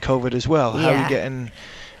struggle in COVID as well. Yeah. How are you getting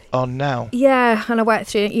on now? Yeah, and I worked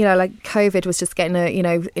through, you know, like COVID was just getting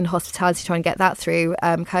in hospitality, trying to get that through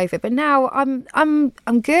COVID. But now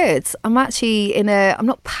I'm good. I'm actually I'm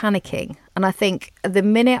not panicking. And I think the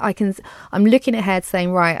minute I'm looking ahead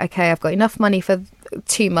saying, right, okay, I've got enough money for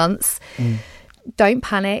 2 months. Don't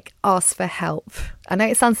panic, ask for help. I know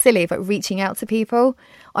it sounds silly, but reaching out to people,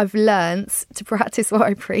 I've learnt to practice what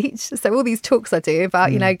I preach. So all these talks I do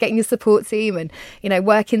about, you know, getting your support team and, you know,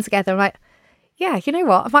 working together, I'm like, yeah, you know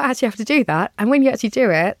what, I might actually have to do that. And when you actually do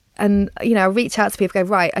it, and, you know, reach out to people, go,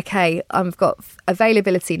 right, okay, I've got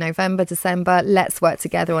availability November, December, let's work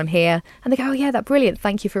together on here. And they go, oh yeah, that's brilliant,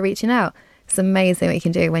 thank you for reaching out. It's amazing what you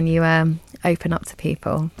can do when you open up to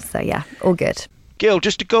people. So yeah, all good. Gail,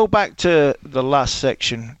 just to go back to the last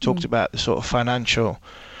section, talked about the sort of financial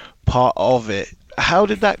part of it. How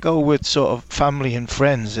did that go with sort of family and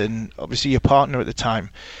friends, and obviously your partner at the time?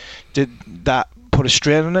 Did that put a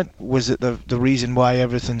strain on it? Was it the reason why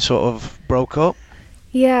everything sort of broke up?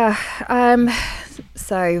 Yeah.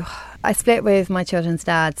 So I split with my children's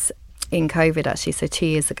dad in COVID, actually, so 2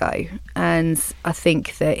 years ago. And I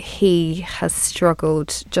think that he has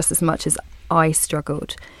struggled just as much as I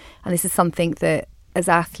struggled. And this is something that, as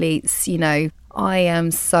athletes, you know, I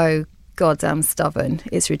am so goddamn stubborn.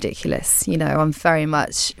 It's ridiculous. You know, I'm very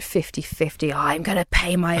much 50-50. I'm going to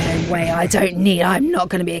pay my own way. I'm not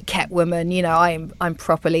going to be a kept woman. You know, I'm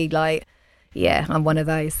properly like, yeah, I'm one of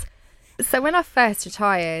those. So when I first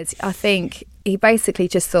retired, I think he basically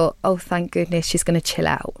just thought, oh, thank goodness she's going to chill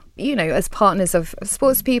out. You know, as partners of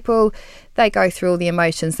sports people, they go through all the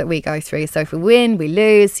emotions that we go through. So if we win, we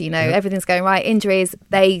lose, you know, everything's going right, injuries,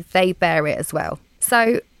 they bear it as well.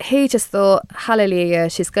 So he just thought,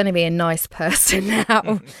 hallelujah, she's going to be a nice person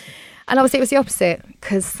now. And obviously it was the opposite,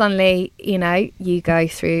 because suddenly, you know, you go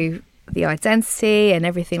through the identity and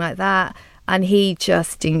everything like that. And he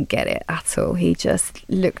just didn't get it at all. He just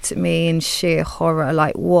looked at me in sheer horror,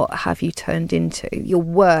 like, what have you turned into? You're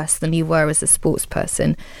worse than you were as a sports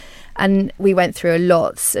person. And we went through a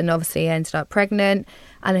lot, and obviously ended up pregnant.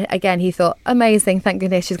 And again, he thought, amazing, thank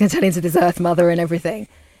goodness she's going to turn into this earth mother and everything.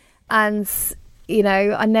 And, you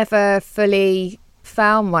know, I never fully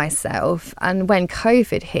found myself. And when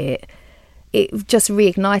COVID hit, it just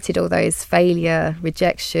reignited all those failure,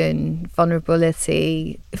 rejection,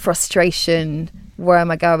 vulnerability, frustration, where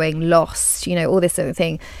am I going, lost, you know, all this sort of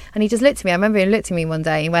thing. And he just looked at me. I remember he looked at me one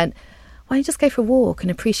day and went, why don't you just go for a walk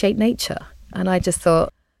and appreciate nature? And I just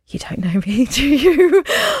thought, you don't know me, do you?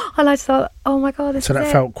 And I just thought, oh my God, this So is that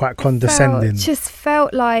it. felt quite condescending. Just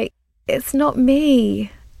felt like it's not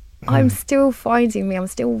me. I'm still finding me. I'm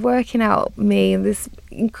still working out me and this,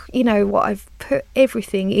 what I've put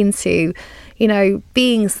everything into,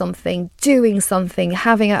 being something, doing something,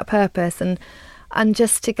 having that purpose, and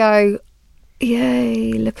just to go,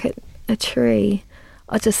 yay, look at a tree.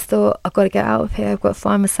 I just thought, I've got to get out of here. I've got to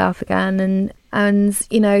find myself again. And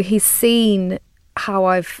he's seen how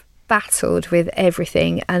I've battled with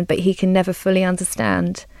everything, but he can never fully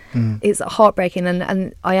understand. It's heartbreaking,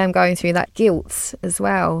 and I am going through that guilt as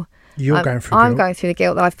well. You're going through I'm guilt? going through the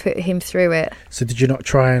guilt that I've put him through it. So did you not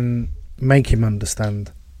try and make him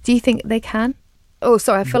understand? Do you think they can? Oh,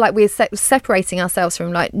 sorry, I feel like we're separating ourselves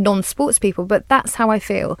from like non-sports people, but that's how I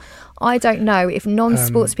feel. I don't know if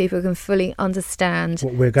non-sports people can fully understand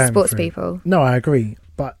what we're going sports through. people. No, I agree,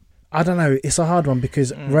 but I don't know. It's a hard one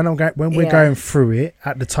because when we're going through it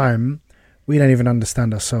at the time, we don't even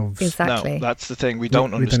understand ourselves. Exactly. No, that's the thing. We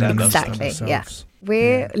don't understand exactly. ourselves. Yeah,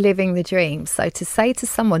 we're living the dream. So to say to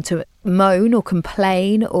someone to moan or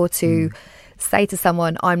complain or to say to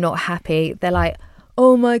someone, "I'm not happy," they're like,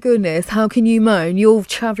 "Oh my goodness, how can you moan? You're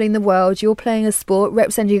traveling the world, you're playing a sport,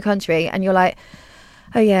 representing your country," and you're like,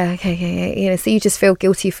 "Oh yeah, okay, yeah." So you just feel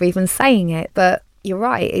guilty for even saying it. But you're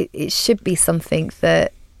right. It should be something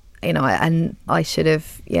that. And I should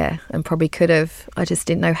have, and probably could have. I just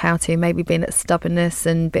didn't know how to. Maybe being at stubbornness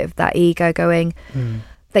and a bit of that ego going,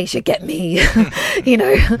 they should get me.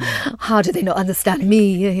 How do they not understand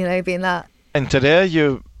me? Being that. And today,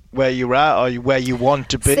 you where you're at or where you want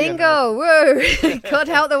to be? Single, woo! God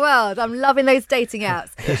help the world. I'm loving those dating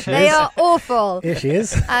apps. They are awful. Here she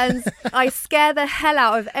is. And I scare the hell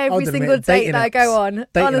out of every single date that I go on.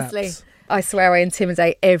 Honestly. Apps. I swear I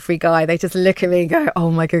intimidate every guy. They just look at me and go,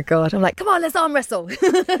 "Oh my good God." I'm like, "Come on, let's arm wrestle."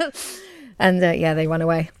 And they run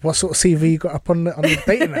away. What sort of CV you got up on the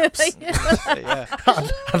dating apps?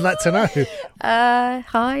 I'd like to know. Hi,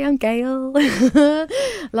 I'm Gail.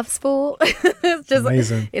 Love sport. It's just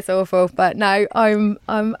amazing. It's awful, but no, I'm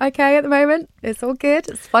okay at the moment. It's all good.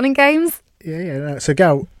 It's fun and games. Yeah. No. So,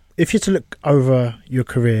 Gail, if you're to look over your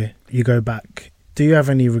career, you go back. Do you have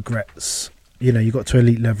any regrets? You got to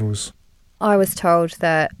elite levels. I was told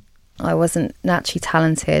that I wasn't naturally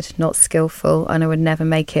talented, not skillful, and I would never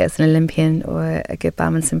make it as an Olympian or a good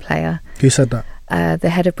badminton player. Who said that? The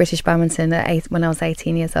head of British badminton when I was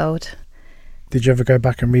 18 years old. Did you ever go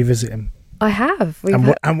back and revisit him? I have.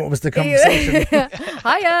 And what was the conversation?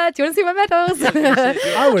 Hiya, do you want to see my medals?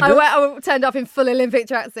 I turned up in full Olympic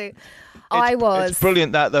tracksuit. It's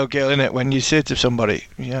brilliant that though, Gail, isn't it? When you say to somebody,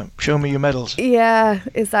 show me your medals. Yeah,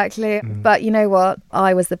 exactly. But you know what?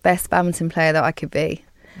 I was the best badminton player that I could be.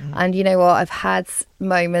 And you know what? I've had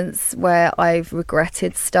moments where I've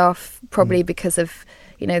regretted stuff, probably because of,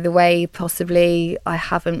 the way possibly I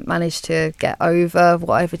haven't managed to get over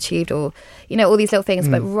what I've achieved or, all these little things.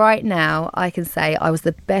 But right now I can say I was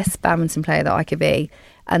the best badminton player that I could be.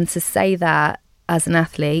 And to say that as an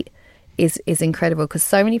athlete is incredible because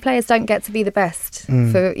so many players don't get to be the best.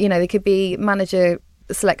 For they could be manager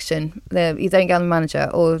selection, you don't get on the manager,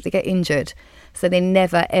 or they get injured, so they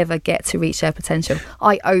never ever get to reach their potential.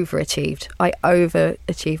 I overachieved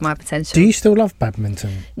my potential. Do you still love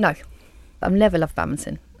badminton? No, I've never loved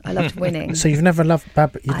badminton. I loved winning. So you've never loved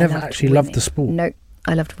you've never actually loved the sport? No,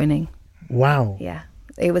 I loved winning. Wow. Yeah,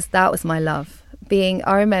 that was my love. I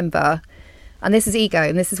remember. And this is ego,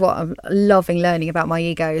 and this is what I'm loving learning about my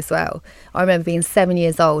ego as well. I remember being 7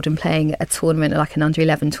 years old and playing a tournament, like an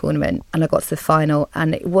under-11 tournament, and I got to the final,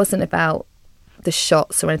 and it wasn't about the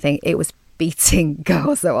shots or anything. It was beating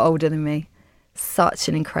girls that were older than me. Such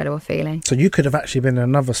an incredible feeling. So you could have actually been in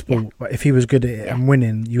another sport, but if he was good at it and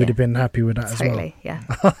winning, you would have been happy with that as well. Totally, yeah.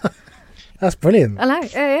 That's brilliant. I know,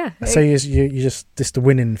 yeah. So you just the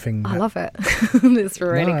winning thing. I love it. It's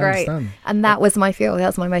really great. And that was my fuel. That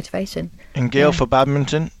was my motivation. And Gail, for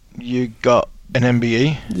badminton, you got an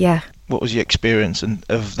MBE. Yeah. What was your experience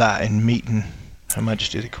of that in meeting Her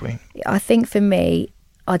Majesty the Queen? I think for me,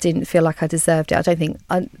 I didn't feel like I deserved it.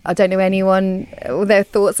 I don't know anyone or their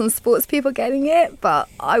thoughts on sports people getting it, but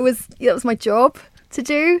that was my job to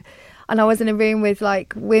do. And I was in a room with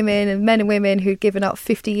like women and men and women who'd given up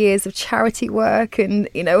 50 years of charity work and,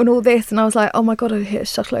 and all this. And I was like, oh my God, I hit a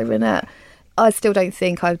shuttle over a net. I still don't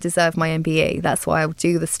think I deserve my MBE. That's why I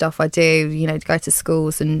do the stuff I do, to go to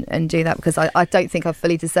schools and do that, because I don't think I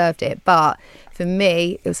fully deserved it. But for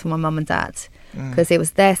me, it was for my mum and dad, because it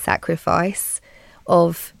was their sacrifice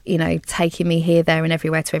of, taking me here, there and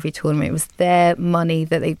everywhere to every tournament. It was their money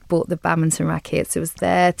that they bought the badminton rackets. It was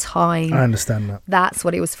their time. I understand that. That's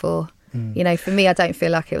what it was for. You know, for me, I don't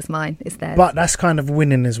feel like it was mine. It's theirs. But that's kind of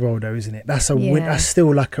winning as well, though, isn't it? That's a win. That's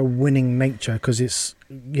still like a winning nature, because it's,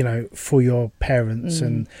 you know, for your parents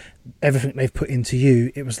and everything they've put into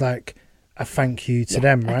you. It was like a thank you to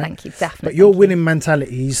them, right? Thank you, definitely. But your winning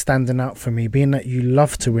mentality is standing out for me, being that you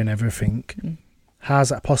love to win everything. How's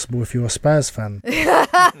that possible if you're a Spurs fan? Why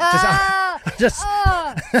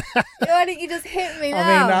didn't you just hit me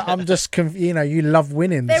now? I mean, I'm just, you know, you love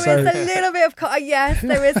winning. There is a little bit of,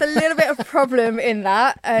 there is a little bit of problem in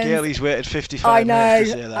that. Gail, he's waited 55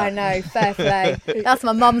 minutes to say that. I know, fair play. That's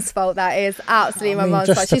my mum's fault, that is. Absolutely my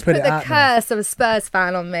mum's fault. She's put the curse of a Spurs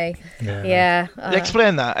fan on me. Yeah.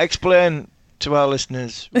 Explain that. Explain to our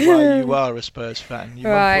listeners why you are a Spurs fan. You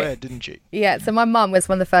played, didn't you? Yeah, so my mum was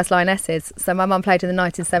one of the first lionesses. So my mum played in the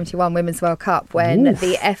 1971 Women's World Cup when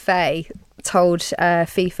the FA told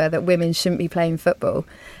FIFA that women shouldn't be playing football,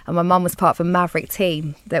 and my mum was part of a maverick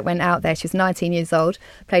team that went out there. She was 19 years old,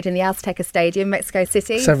 played in the Azteca Stadium, Mexico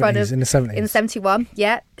City, in the 70s. In 71,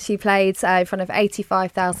 she played in front of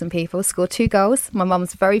 85,000 people, scored 2 goals. My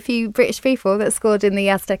mum's very few British people that scored in the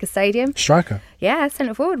Azteca Stadium. Striker. Yeah,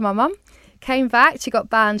 centre forward, my mum. Came back, she got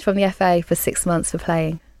banned from the FA for 6 months for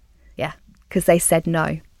playing. Yeah, because they said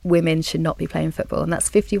no, women should not be playing football, and that's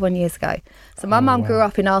 51 years ago. So my mum grew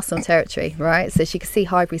up in Arsenal territory, right? So she could see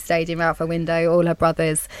Highbury Stadium out of her window. All her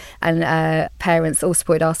brothers and parents all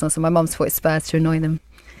supported Arsenal, so my mum supported Spurs to annoy them.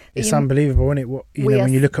 It's unbelievable, isn't it?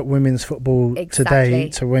 When you look at women's football today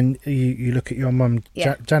to when you look at your mum,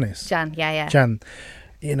 Janice. Jan,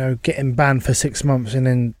 you know, getting banned for 6 months and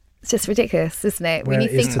then... It's just ridiculous, isn't it? When you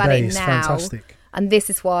think about it now. Fantastic. And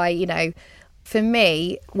this is why, you know, for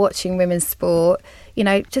me, watching women's sport, you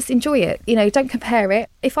know, just enjoy it. You know, don't compare it.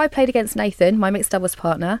 If I played against Nathan, my mixed doubles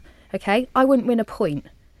partner, okay, I wouldn't win a point.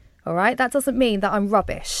 All right? That doesn't mean that I'm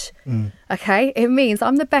rubbish. Okay? It means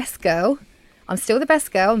I'm the best girl. I'm still the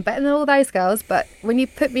best girl. I'm better than all those girls. But when you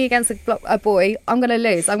put me against a boy, I'm going to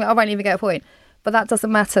lose. I won't even get a point. But that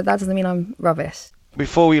doesn't matter. That doesn't mean I'm rubbish.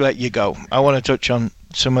 Before we let you go, I want to touch on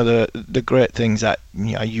some of the great things that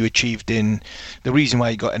you achieved in the reason why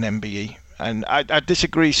you got an MBE. And I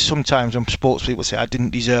disagree sometimes when sports people say I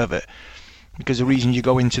didn't deserve it, because the reason you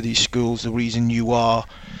go into these schools, the reason you are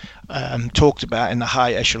talked about in the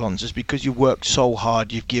high echelons is because you worked so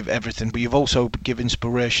hard, you give everything, but you've also given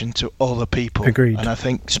inspiration to other people. Agreed. And I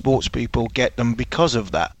think sports people get them because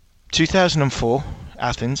of that. 2004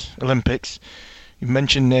 Athens Olympics. You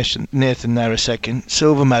mentioned Nathan there a second.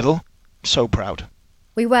 Silver medal. So proud.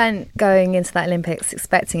 We weren't going into that Olympics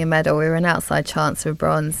expecting a medal. We were an outside chance of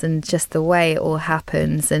bronze, and just the way it all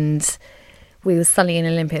happens, and we were suddenly in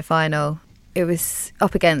an Olympic final. It was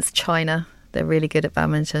up against China. They're really good at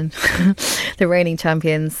badminton. The reigning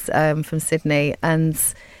champions from Sydney. And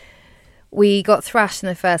we got thrashed in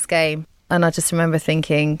the first game. And I just remember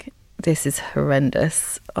thinking, this is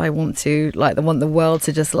horrendous. I want the world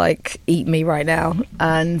to just eat me right now.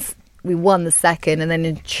 And we won the second, and then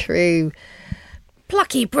in true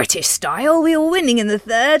plucky British style, we were winning in the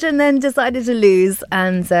third, and then decided to lose.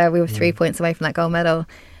 And we were 3 points away from that gold medal.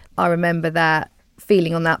 I remember that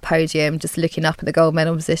feeling on that podium, just looking up at the gold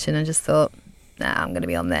medal position, and just thought, I'm going to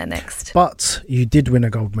be on there next. But you did win a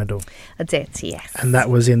gold medal. I did, yes. And that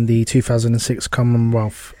was in the 2006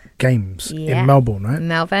 Commonwealth Games in Melbourne, right?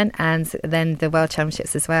 Melbourne, and then the World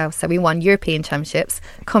Championships as well. So we won European Championships,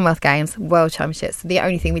 Commonwealth Games, World Championships. The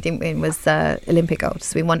only thing we didn't win was Olympic gold.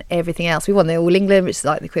 So we won everything else. We won the All England, which is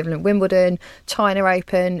like the equivalent of Wimbledon, China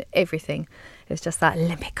Open, everything. It was just that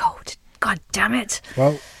Olympic gold. God damn it.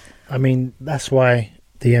 Well, I mean, that's why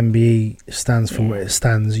the MBE stands for what it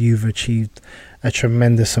stands. You've achieved a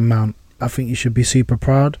tremendous amount. I think you should be super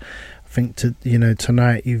proud. I think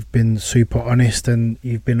tonight you've been super honest, and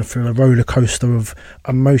you've been through a roller coaster of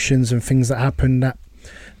emotions and things that happened. That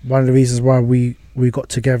one of the reasons why we got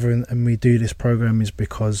together and we do this program is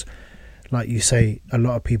because, like you say, a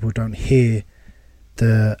lot of people don't hear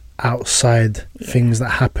the outside things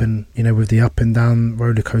that happen, with the up and down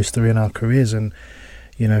roller coaster in our careers. And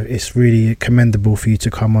it's really commendable for you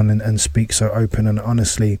to come on and speak so open and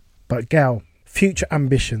honestly. But Gail, future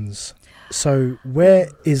ambitions. So where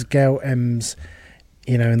is Gail Emms,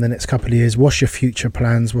 in the next couple of years? What's your future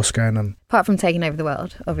plans? What's going on? Apart from taking over the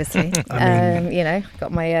world, obviously.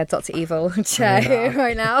 Got my Dr. Evil chair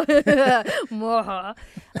right now.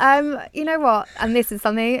 You know what? And this is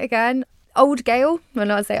something, again, old Gail, when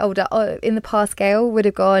I say older, in the past Gail would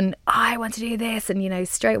have gone, I want to do this. And,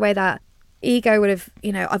 straight away that ego would have,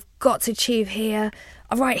 I've got to achieve here.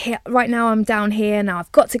 Right now I'm down here. Now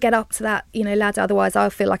I've got to get up to that, ladder. Otherwise I'll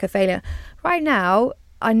feel like a failure. Right now,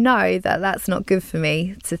 I know that that's not good for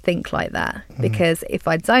me to think like that, because if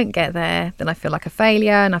I don't get there, then I feel like a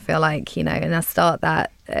failure, and I feel like, and I start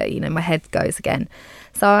that, my head goes again.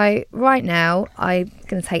 So right now, I'm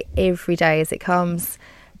going to take every day as it comes.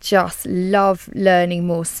 Just love learning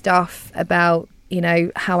more stuff about,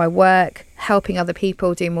 how I work, helping other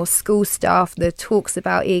people, do more school stuff, the talks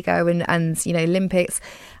about ego and Olympics,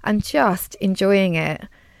 and just enjoying it.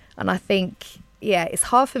 And I think, it's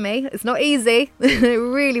hard for me. It's not easy. It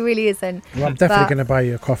really, really isn't. Well, I'm definitely going to buy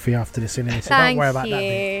you a coffee after this, innit? So don't worry about that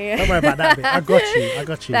bit. Don't worry about that bit. I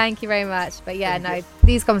got you. Thank you very much. But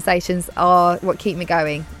these conversations are what keep me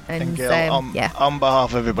going. And Gail, on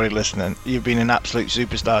behalf of everybody listening, you've been an absolute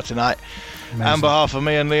superstar tonight. Amazing. On behalf of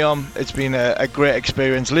me and Leon, it's been a great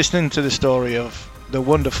experience listening to the story of the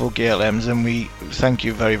wonderful Gail Emms, and we thank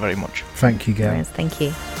you very, very much. Thank you, Gail. Thank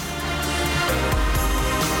you.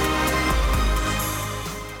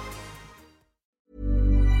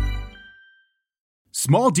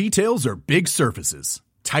 Small details are big surfaces.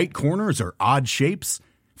 Tight corners are odd shapes.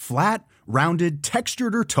 Flat, rounded,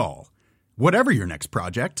 textured, or tall. Whatever your next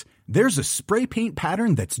project, there's a spray paint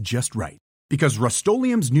pattern that's just right. Because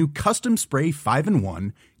Rust-Oleum's new Custom Spray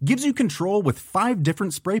 5-in-1 gives you control with 5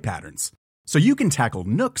 different spray patterns. So you can tackle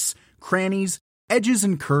nooks, crannies, edges,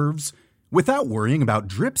 and curves without worrying about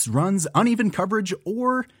drips, runs, uneven coverage,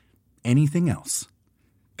 or anything else.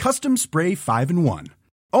 Custom Spray 5-in-1.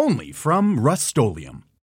 Only from Rust-Oleum.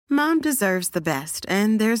 Mom deserves the best,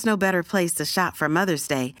 and there's no better place to shop for Mother's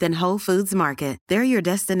Day than Whole Foods Market. They're your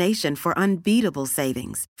destination for unbeatable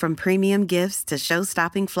savings, from premium gifts to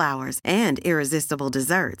show-stopping flowers and irresistible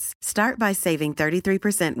desserts. Start by saving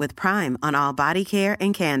 33% with Prime on all body care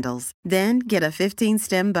and candles. Then get a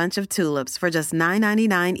 15-stem bunch of tulips for just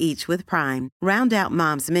 $9.99 each with Prime. Round out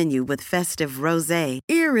Mom's menu with festive rosé,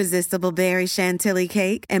 irresistible berry chantilly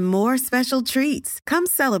cake, and more special treats. Come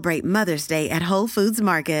celebrate Mother's Day at Whole Foods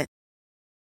Market.